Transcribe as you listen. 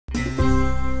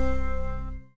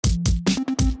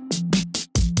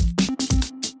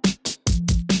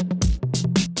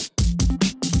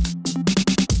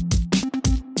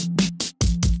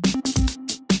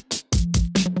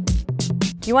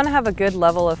You want to have a good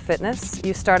level of fitness.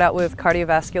 You start out with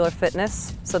cardiovascular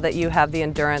fitness so that you have the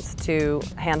endurance to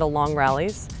handle long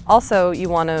rallies. Also, you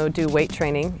want to do weight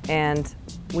training, and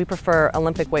we prefer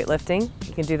Olympic weightlifting.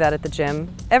 You can do that at the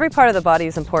gym. Every part of the body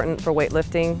is important for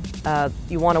weightlifting.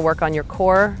 You want to work on your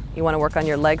core, you want to work on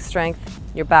your leg strength,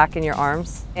 your back and your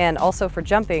arms. And also for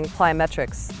jumping,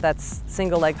 plyometrics. That's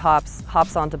single leg hops,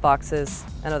 hops onto boxes,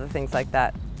 and other things like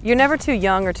that. You're never too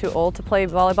young or too old to play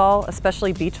volleyball,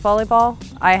 especially beach volleyball.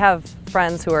 I have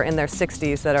friends who are in their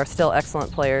 60s that are still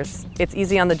excellent players. It's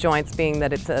easy on the joints being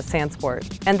that it's a sand sport.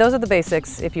 And those are the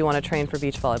basics if you want to train for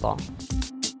beach volleyball.